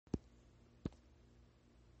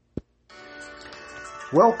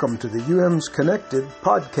Welcome to the UM's Connected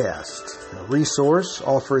podcast, a resource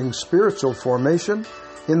offering spiritual formation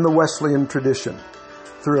in the Wesleyan tradition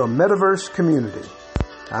through a metaverse community.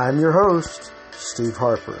 I'm your host, Steve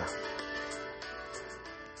Harper.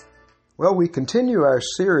 Well, we continue our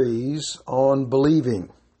series on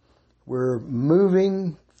believing. We're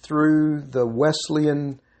moving through the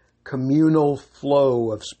Wesleyan communal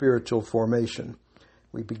flow of spiritual formation.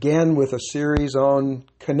 We began with a series on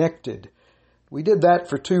connected. We did that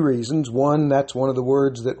for two reasons. One, that's one of the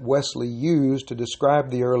words that Wesley used to describe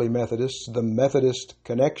the early Methodists, the Methodist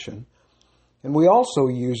connection. And we also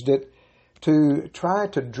used it to try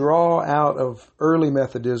to draw out of early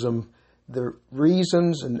Methodism the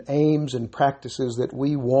reasons and aims and practices that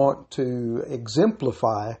we want to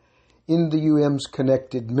exemplify in the UM's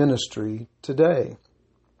connected ministry today.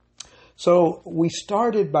 So we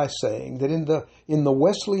started by saying that in the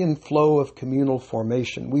Wesleyan flow of communal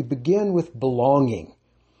formation, we begin with belonging,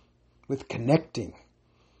 with connecting,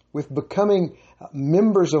 with becoming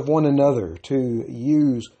members of one another, to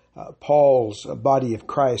use Paul's body of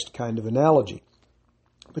Christ kind of analogy.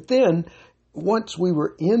 But then, once we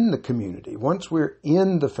were in the community, once we're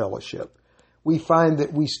in the fellowship, we find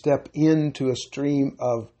that we step into a stream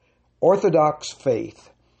of orthodox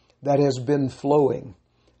faith that has been flowing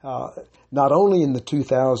not only in the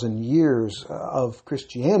 2,000 years of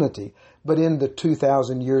Christianity, but in the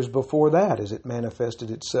 2,000 years before that, as it manifested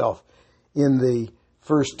itself in the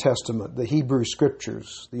First Testament, the Hebrew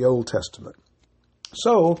Scriptures, the Old Testament.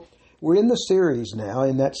 So, we're in the series now,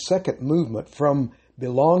 in that second movement from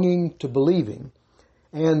belonging to believing,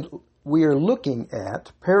 and we are looking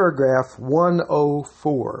at paragraph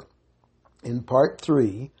 104 in part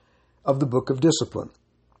 3 of the Book of Discipline.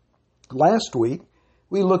 Last week,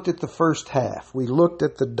 we looked at the first half. We looked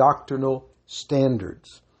at the doctrinal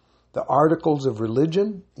standards, the articles of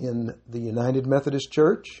religion in the United Methodist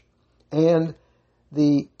Church, and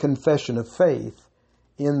the confession of faith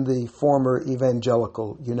in the former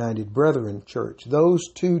Evangelical United Brethren Church. Those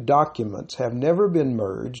two documents have never been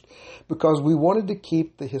merged because we wanted to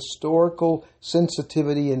keep the historical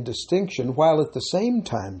sensitivity and distinction while at the same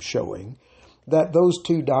time showing that those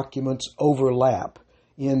two documents overlap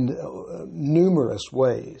in numerous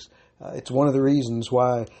ways. It's one of the reasons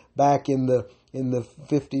why back in the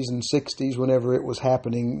 50s and 60s, whenever it was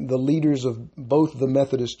happening, the leaders of both the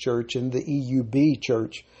Methodist Church and the EUB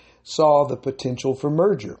Church saw the potential for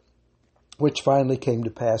merger, which finally came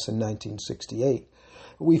to pass in 1968.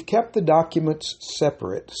 We've kept the documents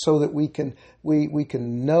separate so that we can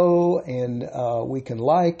know and we can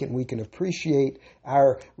like and we can appreciate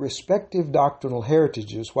our respective doctrinal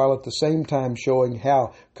heritages while at the same time showing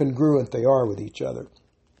how congruent they are with each other.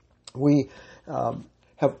 We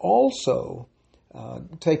have also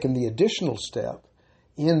taken the additional step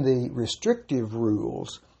in the restrictive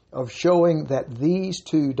rules of showing that these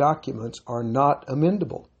two documents are not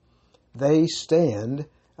amendable. They stand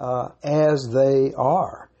as they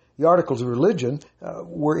are. The Articles of Religion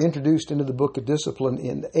were introduced into the Book of Discipline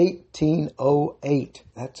in 1808.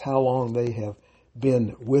 That's how long they have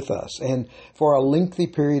been with us. And for a lengthy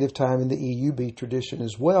period of time in the EUB tradition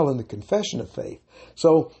as well, in the Confession of Faith.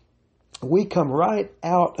 So we come right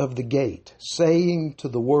out of the gate saying to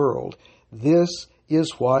the world, this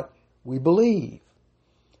is what we believe.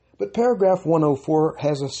 But paragraph 104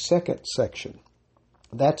 has a second section.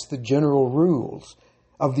 That's the general rules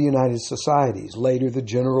of the United Societies, later the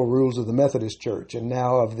general rules of the Methodist Church, and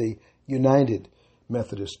now of the United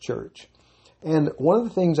Methodist Church. And one of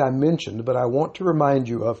the things I mentioned, but I want to remind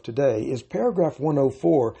you of today, is paragraph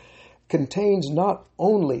 104 contains not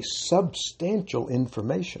only substantial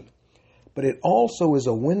information, but it also is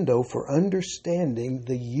a window for understanding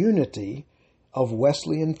the unity of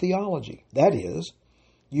Wesleyan theology. That is,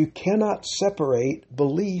 you cannot separate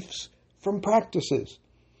beliefs from practices.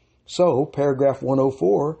 So, paragraph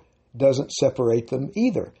 104 doesn't separate them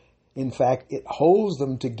either. In fact, it holds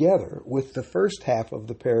them together with the first half of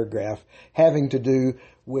the paragraph having to do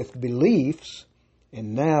with beliefs,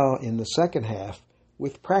 and now in the second half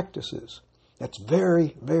with practices. That's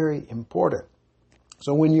very, very important.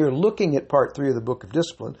 So when you're looking at part 3 of the Book of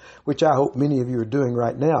Discipline, which I hope many of you are doing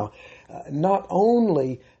right now, not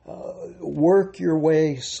only work your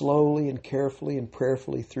way slowly and carefully and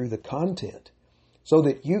prayerfully through the content, so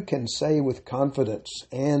that you can say with confidence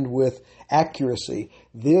and with accuracy,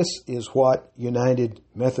 this is what United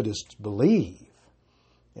Methodists believe.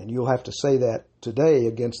 And you'll have to say that today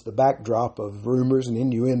against the backdrop of rumors and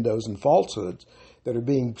innuendos and falsehoods that are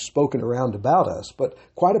being spoken around about us. But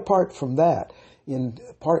quite apart from that, in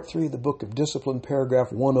Part 3 of the Book of Discipline,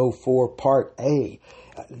 paragraph 104, Part A.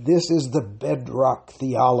 This is the bedrock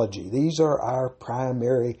theology. These are our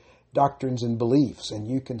primary doctrines and beliefs, and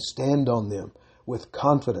you can stand on them with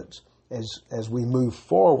confidence as we move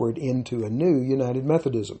forward into a new United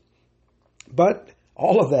Methodism. But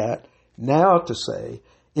all of that now to say,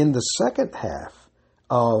 in the second half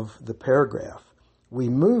of the paragraph, we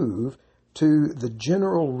move to the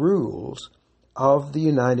general rules of the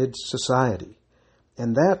United Society.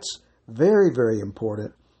 And that's very, very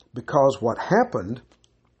important, because what happened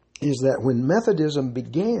is that when Methodism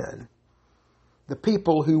began, the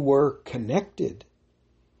people who were connected,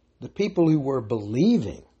 the people who were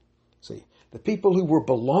believing, the people who were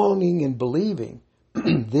belonging and believing,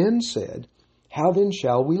 then said, how then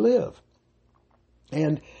shall we live?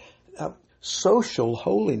 And social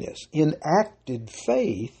holiness, enacted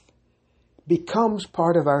faith, becomes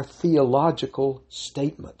part of our theological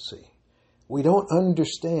statement. We don't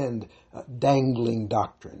understand dangling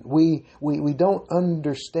doctrine. We don't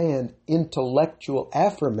understand intellectual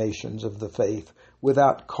affirmations of the faith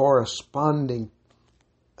without corresponding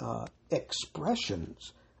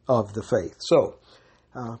expressions of the faith. So,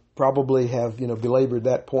 probably have belabored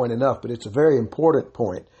that point enough, but it's a very important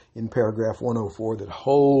point in paragraph 104 that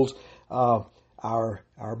holds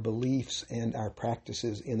our beliefs and our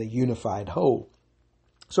practices in a unified whole.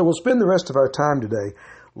 So we'll spend the rest of our time today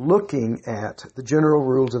looking at the general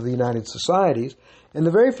rules of the United Societies. And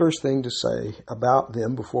the very first thing to say about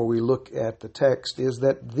them before we look at the text is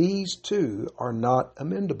that these two are not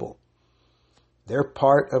amendable. They're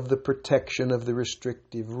part of the protection of the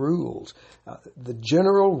restrictive rules. The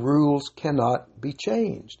general rules cannot be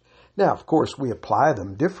changed. Now, of course, we apply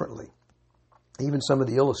them differently. Even some of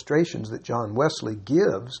the illustrations that John Wesley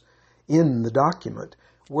gives in the document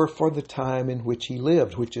were for the time in which he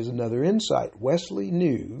lived, which is another insight. Wesley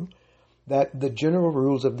knew that the general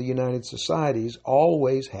rules of the United Societies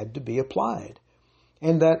always had to be applied,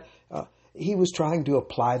 and that he was trying to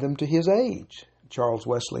apply them to his age. Charles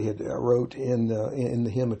Wesley had wrote in the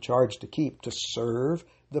hymn, A Charge to Keep, to serve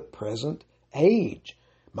the present age,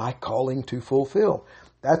 my calling to fulfill.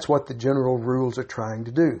 That's what the general rules are trying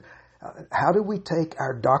to do. How do we take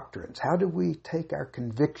our doctrines? How do we take our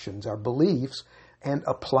convictions, our beliefs, and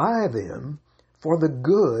apply them for the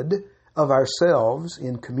good of ourselves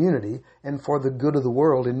in community and for the good of the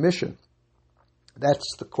world in mission?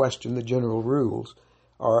 That's the question the general rules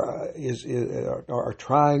are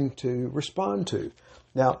trying to respond to.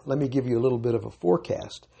 Now, let me give you a little bit of a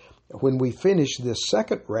forecast. When we finish this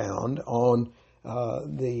second round on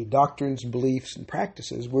the doctrines, beliefs, and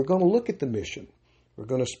practices, we're going to look at the mission. We're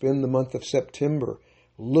going to spend the month of September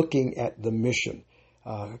looking at the mission,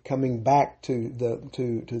 coming back to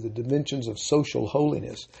the dimensions of social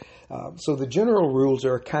holiness. So the general rules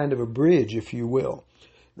are kind of a bridge, if you will.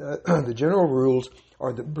 The general rules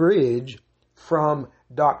are the bridge from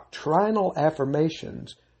doctrinal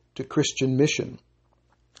affirmations to Christian mission.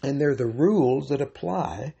 And they're the rules that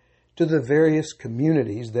apply to the various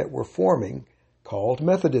communities that we're forming, called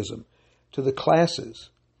Methodism, to the classes,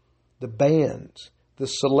 the bands, the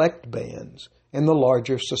select bands, and the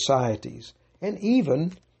larger societies, and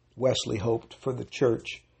even, Wesley hoped, for the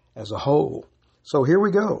church as a whole. So here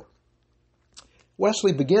we go.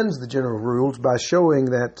 Wesley begins the general rules by showing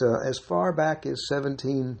that as far back as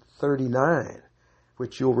 1739,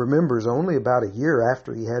 which you'll remember is only about a year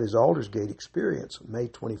after he had his Aldersgate experience, May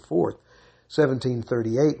 24th,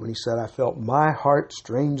 1738, when he said, I felt my heart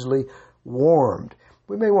strangely warmed.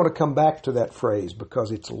 We may want to come back to that phrase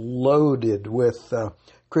because it's loaded with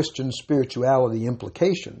Christian spirituality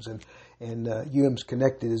implications. And UM's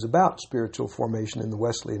Connected is about spiritual formation in the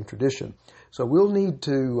Wesleyan tradition. So we'll need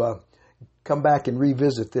to come back and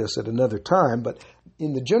revisit this at another time. But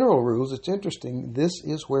in the general rules, it's interesting. This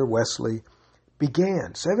is where Wesley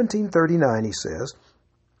began. 1739, he says,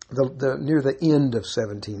 near the end of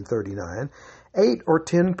 1739, 8 or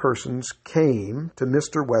 10 persons came to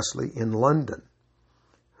Mr. Wesley in London,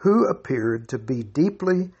 who appeared to be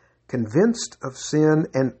deeply convinced of sin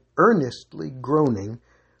and earnestly groaning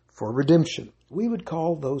for redemption. We would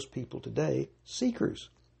call those people today seekers.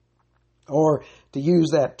 Or to use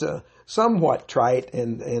that somewhat trite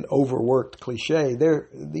and overworked cliche,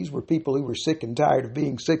 these were people who were sick and tired of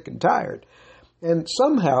being sick and tired. And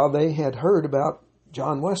somehow they had heard about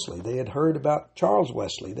John Wesley. They had heard about Charles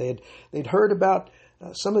Wesley. They'd heard about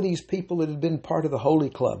some of these people that had been part of the Holy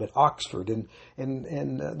Club at Oxford and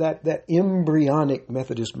that embryonic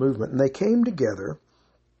Methodist movement. And they came together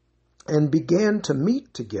and began to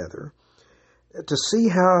meet together to see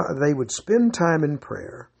how they would spend time in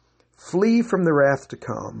prayer, flee from the wrath to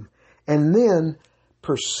come, and then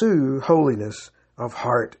pursue holiness of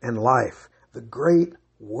heart and life, the great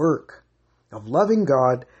work of loving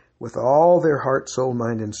God with all their heart, soul,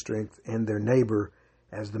 mind, and strength, and their neighbor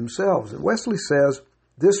as themselves. And Wesley says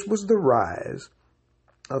this was the rise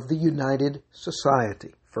of the United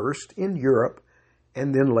Society, first in Europe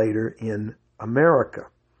and then later in America.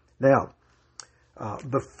 Now,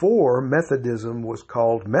 before Methodism was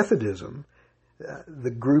called Methodism,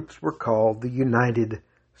 the groups were called the United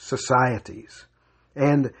Societies.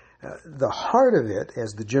 And the heart of it,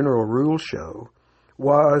 as the general rules show,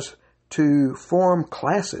 was to form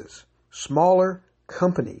classes, smaller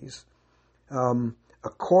companies,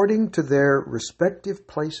 according to their respective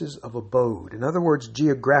places of abode. In other words,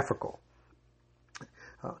 geographical.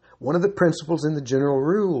 One of the principles in the general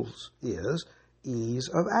rules is ease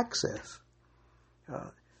of access.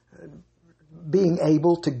 Being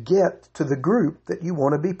able to get to the group that you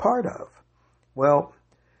want to be part of. Well,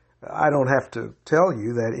 I don't have to tell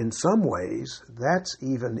you that in some ways that's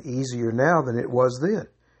even easier now than it was then.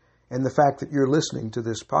 And the fact that you're listening to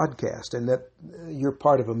this podcast and that you're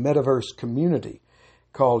part of a metaverse community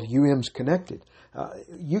called UM's Connected,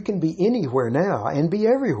 you can be anywhere now and be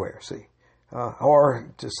everywhere, see.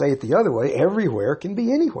 Or to say it the other way, everywhere can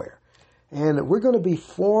be anywhere. And we're going to be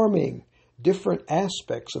forming different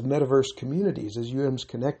aspects of metaverse communities as UM's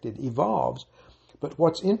Connected evolves. But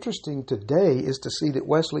what's interesting today is to see that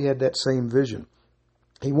Wesley had that same vision.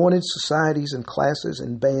 He wanted societies and classes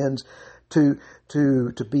and bands to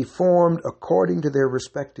be formed according to their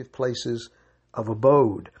respective places of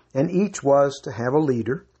abode. And each was to have a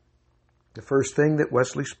leader. The first thing that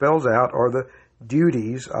Wesley spells out are the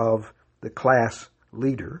duties of the class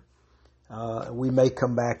leader. We may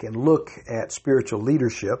come back and look at spiritual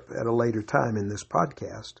leadership at a later time in this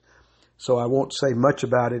podcast. So I won't say much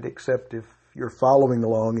about it, except if you're following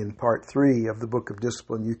along in part 3 of the Book of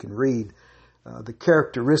Discipline, you can read the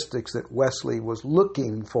characteristics that Wesley was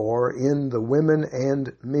looking for in the women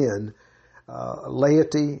and men,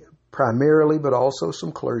 laity primarily, but also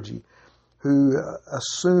some clergy, who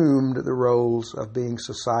assumed the roles of being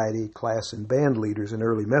society, class, and band leaders in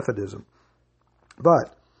early Methodism.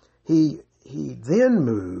 But he then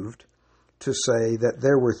moved to say that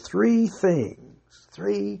there were three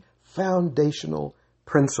foundational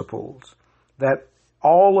principles that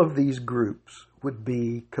all of these groups would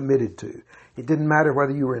be committed to. It didn't matter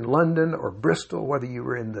whether you were in London or Bristol, whether you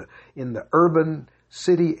were in the urban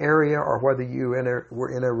city area or whether you were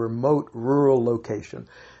in a remote rural location.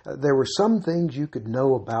 There were some things you could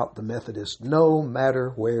know about the Methodists no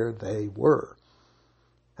matter where they were.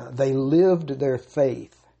 They lived their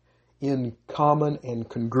faith in common and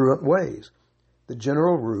congruent ways. The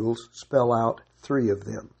general rules spell out 3 of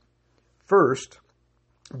them. First,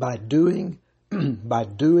 by doing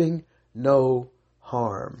no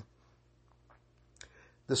harm.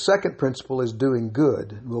 The second principle is doing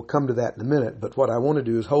good. We'll come to that in a minute, but what I want to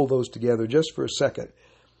do is hold those together just for a second.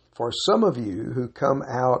 For some of you who come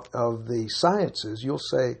out of the sciences, you'll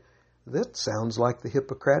say, that sounds like the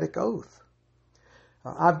Hippocratic Oath.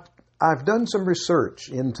 I've done some research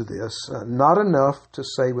into this, not enough to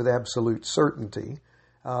say with absolute certainty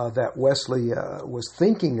that Wesley was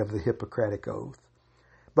thinking of the Hippocratic Oath,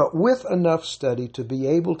 but with enough study to be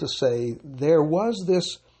able to say there was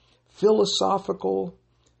this philosophical,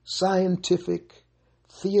 scientific,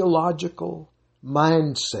 theological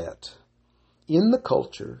mindset in the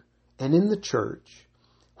culture and in the church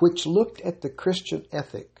which looked at the Christian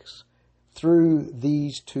ethics through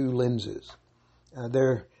these 2 lenses.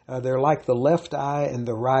 They're like the left eye and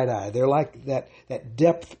the right eye. They're like that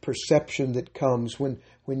depth perception that comes when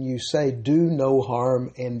you say do no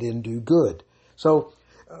harm and then do good. So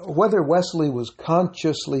whether Wesley was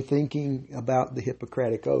consciously thinking about the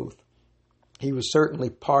Hippocratic Oath, he was certainly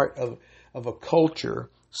part of a culture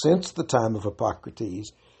since the time of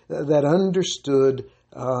Hippocrates that understood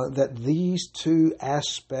that these 2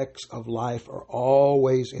 aspects of life are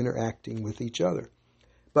always interacting with each other.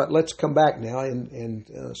 But let's come back now and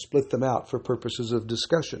split them out for purposes of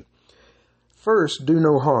discussion. First, do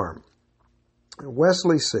no harm.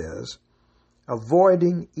 Wesley says,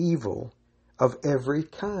 avoiding evil of every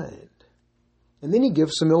kind. And then he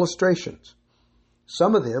gives some illustrations.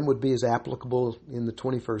 Some of them would be as applicable in the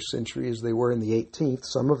 21st century as they were in the 18th.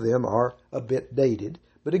 Some of them are a bit dated.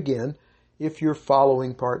 But again, if you're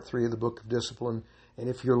following part 3 of the Book of Discipline, and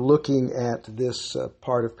if you're looking at this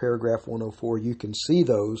part of paragraph 104, you can see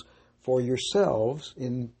those for yourselves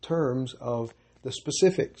in terms of the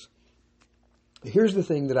specifics. Here's the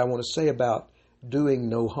thing that I want to say about doing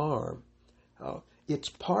no harm. It's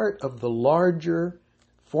part of the larger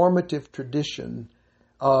formative tradition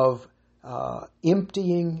of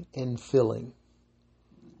emptying and filling.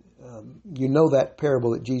 You know that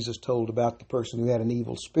parable that Jesus told about the person who had an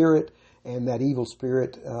evil spirit, and that evil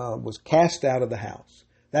spirit was cast out of the house.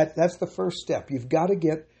 That's the first step. You've got to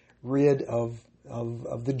get rid of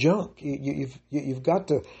the junk. You've got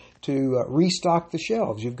to restock the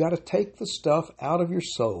shelves. You've got to take the stuff out of your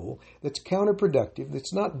soul that's counterproductive,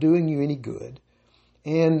 that's not doing you any good,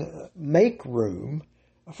 and make room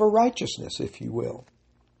for righteousness, if you will.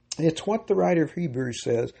 It's what the writer of Hebrews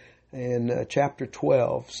says in chapter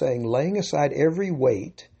 12, saying, laying aside every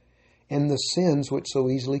weight and the sins which so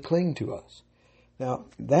easily cling to us. Now,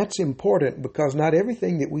 that's important because not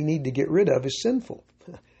everything that we need to get rid of is sinful.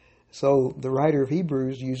 So the writer of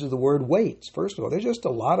Hebrews uses the word weights. First of all, there's just a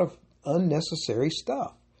lot of unnecessary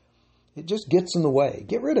stuff. It just gets in the way.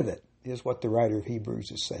 Get rid of it, is what the writer of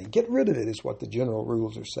Hebrews is saying. Get rid of it is what the general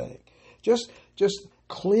rules are saying. Just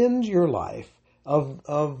cleanse your life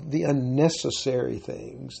of the unnecessary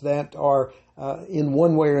things that are in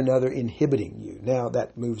one way or another inhibiting you. Now,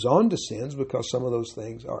 that moves on to sins because some of those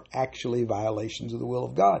things are actually violations of the will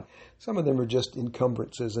of God. Some of them are just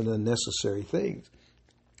encumbrances and unnecessary things.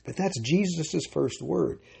 But that's Jesus' first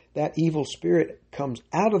word. That evil spirit comes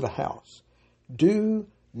out of the house. Do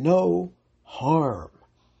no harm.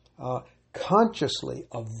 Consciously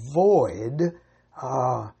avoid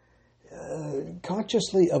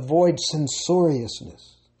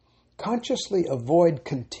censoriousness. Consciously avoid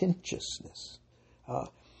contentiousness.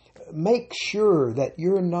 Make sure that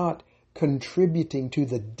you're not contributing to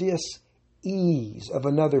the dis-ease of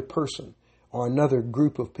another person or another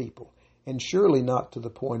group of people, and surely not to the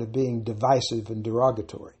point of being divisive and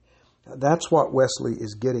derogatory. That's what Wesley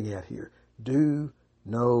is getting at here. Do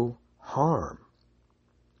no harm.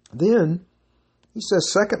 Then, he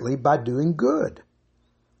says, secondly, by doing good.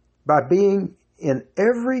 By being in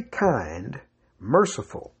every kind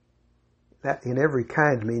merciful. That in every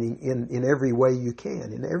kind meaning in every way you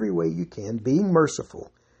can. In every way you can, being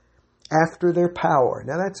merciful after their power.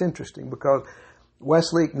 Now that's interesting because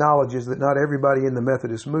Wesley acknowledges that not everybody in the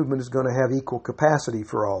Methodist movement is going to have equal capacity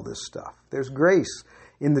for all this stuff. There's grace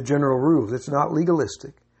in the general rules. It's not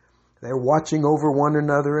legalistic. They're watching over one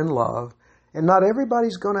another in love. And not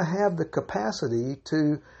everybody's going to have the capacity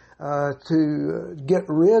to get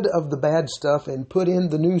rid of the bad stuff and put in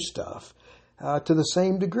the new stuff to the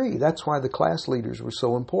same degree. That's why the class leaders were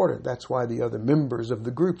so important. That's why the other members of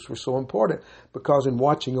the groups were so important, because in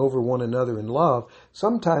watching over one another in love,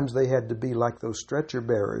 sometimes they had to be like those stretcher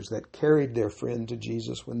bearers that carried their friend to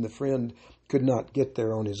Jesus when the friend could not get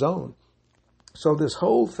there on his own. So this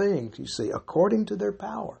whole thing, you see, according to their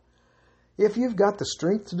power. If you've got the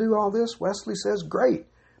strength to do all this, Wesley says, great.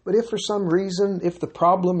 But if for some reason, if the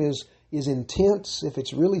problem is intense, if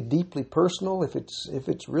it's really deeply personal, if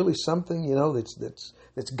it's really something,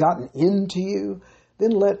 that's gotten into you,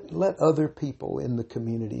 then let other people in the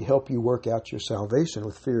community help you work out your salvation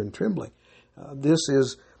with fear and trembling. This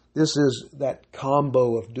is that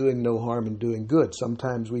combo of doing no harm and doing good.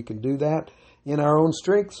 Sometimes we can do that in our own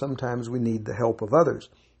strength. Sometimes we need the help of others.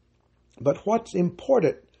 But what's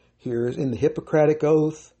important here is in the Hippocratic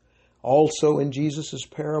Oath, also in Jesus'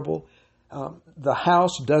 parable, the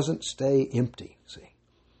house doesn't stay empty. See,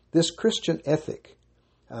 this Christian ethic,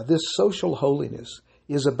 this social holiness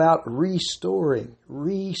is about restoring,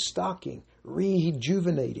 restocking,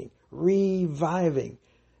 rejuvenating, reviving,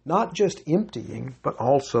 not just emptying, but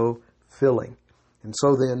also filling. And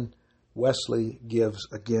so then Wesley gives,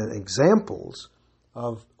 again, examples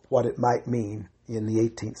of what it might mean in the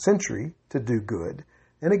 18th century to do good.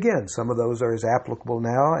 And again, some of those are as applicable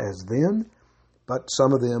now as then, but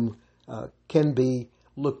some of them can be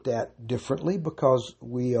looked at differently because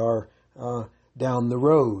we are down the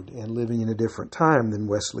road and living in a different time than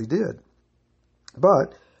Wesley did.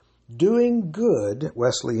 But doing good,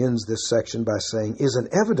 Wesley ends this section by saying, is an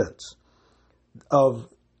evidence of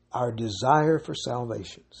our desire for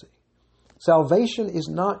salvation. See, salvation is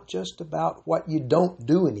not just about what you don't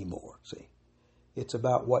do anymore. See, it's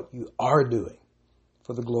about what you are doing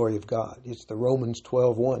for the glory of God. It's the Romans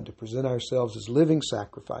 12:1, to present ourselves as living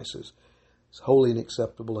sacrifices, as holy and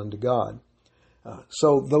acceptable unto God.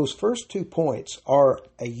 So those first 2 points are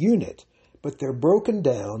a unit, but they're broken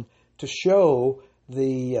down to show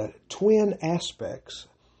the twin aspects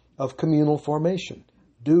of communal formation: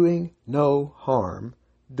 doing no harm,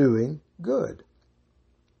 doing good.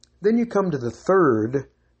 Then you come to the third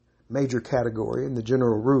major category in the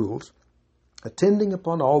general rules: attending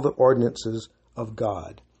upon all the ordinances of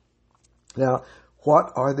God. Now,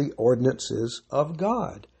 what are the ordinances of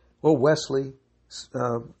God? Well, Wesley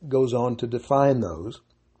goes on to define those.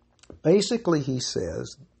 Basically, he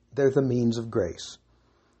says they're the means of grace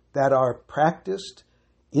that are practiced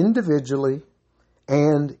individually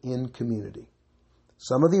and in community.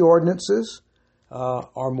 Some of the ordinances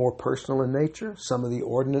are more personal in nature. Some of the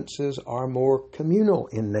ordinances are more communal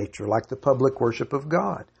in nature, like the public worship of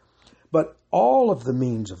God. But all of the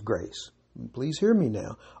means of grace, please hear me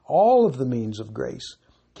now, all of the means of grace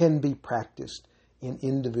can be practiced in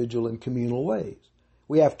individual and communal ways.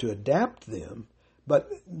 We have to adapt them, but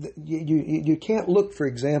you can't look, for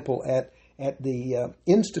example, at the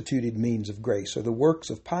instituted means of grace or the works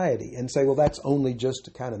of piety and say, well, that's only just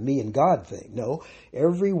a kind of me and God thing. No,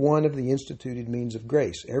 every one of the instituted means of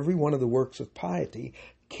grace, every one of the works of piety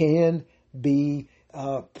can be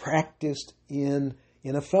practiced in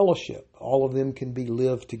a fellowship. All of them can be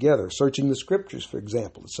lived together. Searching the Scriptures, for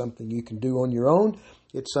example, is something you can do on your own.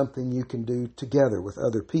 It's something you can do together with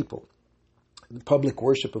other people. The public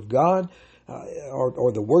worship of God,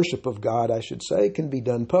 or the worship of God, I should say, can be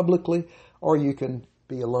done publicly, or you can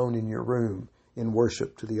be alone in your room in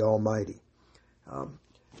worship to the Almighty.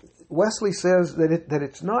 Wesley says that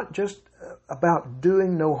it's not just about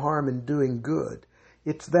doing no harm and doing good.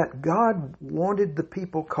 It's that God wanted the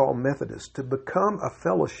people called Methodists to become a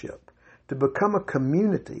fellowship, to become a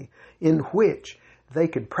community in which they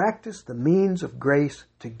could practice the means of grace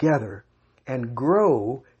together and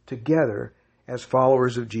grow together as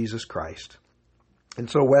followers of Jesus Christ. And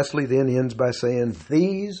so Wesley then ends by saying,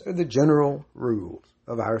 these are the general rules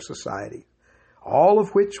of our society, all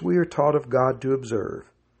of which we are taught of God to observe.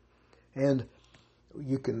 And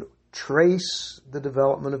you can trace the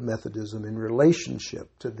development of Methodism in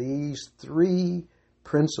relationship to these three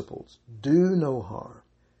principles. Do no harm,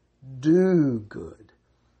 do good,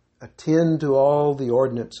 attend to all the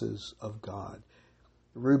ordinances of God.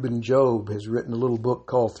 Reuben Job has written a little book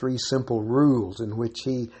called 3 Simple Rules, in which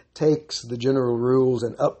he takes the general rules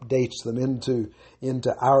and updates them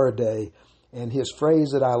into our day. And his phrase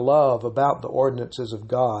that I love about the ordinances of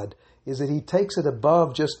God is that he takes it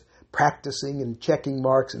above just practicing and checking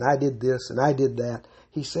marks, and I did this and I did that.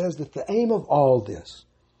 He says that the aim of all this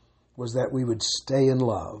was that we would stay in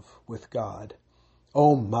love with God.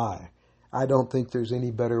 Oh my, I don't think there's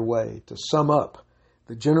any better way to sum up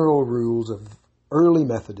the general rules of early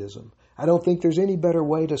Methodism. I don't think there's any better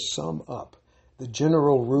way to sum up the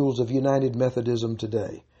general rules of United Methodism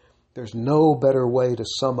today. There's no better way to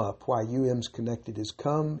sum up why UM's Connected has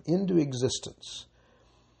come into existence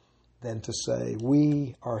than to say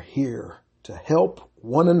we are here to help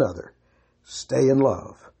one another stay in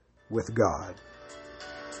love with God.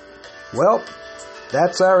 Well,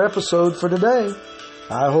 that's our episode for today.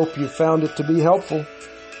 I hope you found it to be helpful.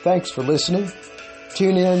 Thanks for listening.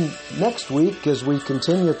 Tune in next week as we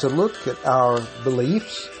continue to look at our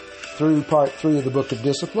beliefs through part 3 of the Book of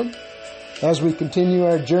Discipline, as we continue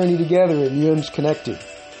our journey together in UM's Connected.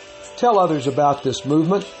 Tell others about this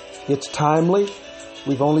movement. It's timely.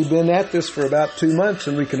 We've only been at this for about 2 months,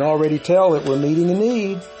 and we can already tell that we're meeting a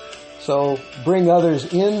need. So bring others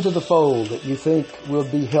into the fold that you think will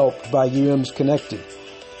be helped by UM's Connected.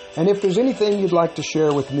 And if there's anything you'd like to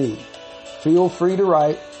share with me, feel free to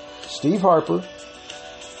write Steve Harper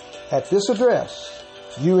at this address,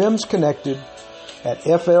 UM's Connected at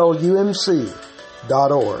flumc.org.